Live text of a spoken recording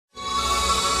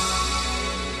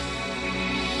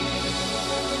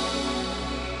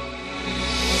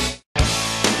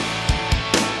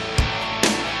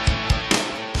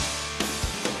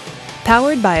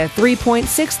powered by a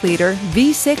 3.6-liter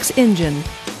V6 engine.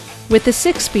 With a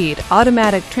 6-speed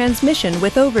automatic transmission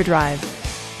with overdrive,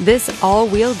 this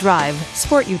all-wheel drive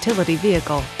sport utility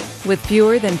vehicle, with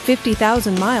fewer than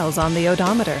 50,000 miles on the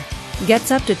odometer,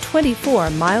 gets up to 24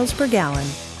 miles per gallon.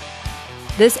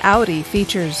 This Audi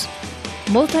features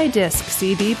multi-disc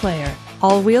CD player,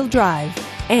 all-wheel drive,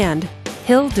 and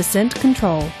hill descent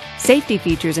control. Safety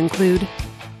features include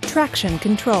traction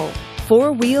control,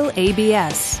 4-wheel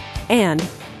ABS, and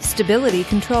stability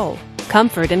control.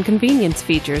 Comfort and convenience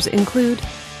features include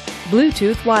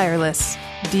Bluetooth wireless,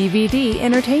 DVD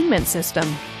entertainment system,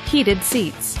 heated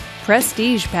seats,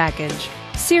 prestige package,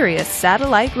 Sirius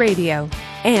satellite radio,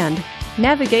 and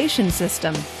navigation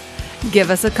system. Give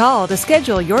us a call to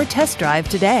schedule your test drive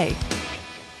today.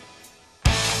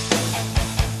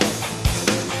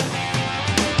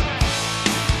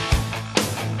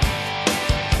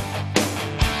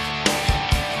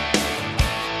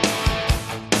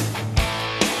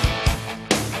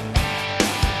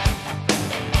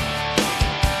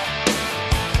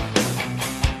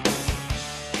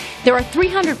 There are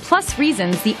 300+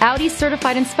 reasons the Audi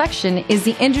certified inspection is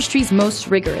the industry's most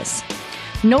rigorous.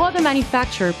 No other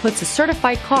manufacturer puts the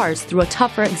certified cars through a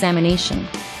tougher examination.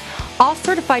 All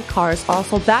certified cars are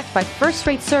also backed by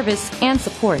first-rate service and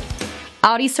support.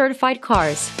 Audi certified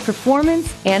cars,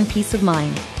 performance and peace of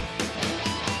mind.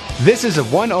 This is a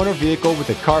one-owner vehicle with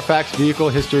a Carfax Vehicle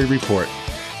History Report.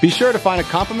 Be sure to find a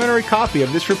complimentary copy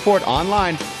of this report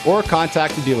online or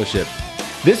contact the dealership.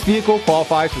 This vehicle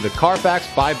qualifies for the Carfax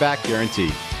buyback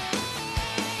guarantee.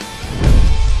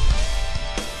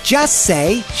 Just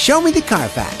say, "Show me the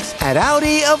Carfax" at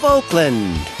Audi of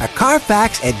Oakland, a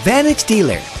Carfax Advantage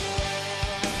dealer.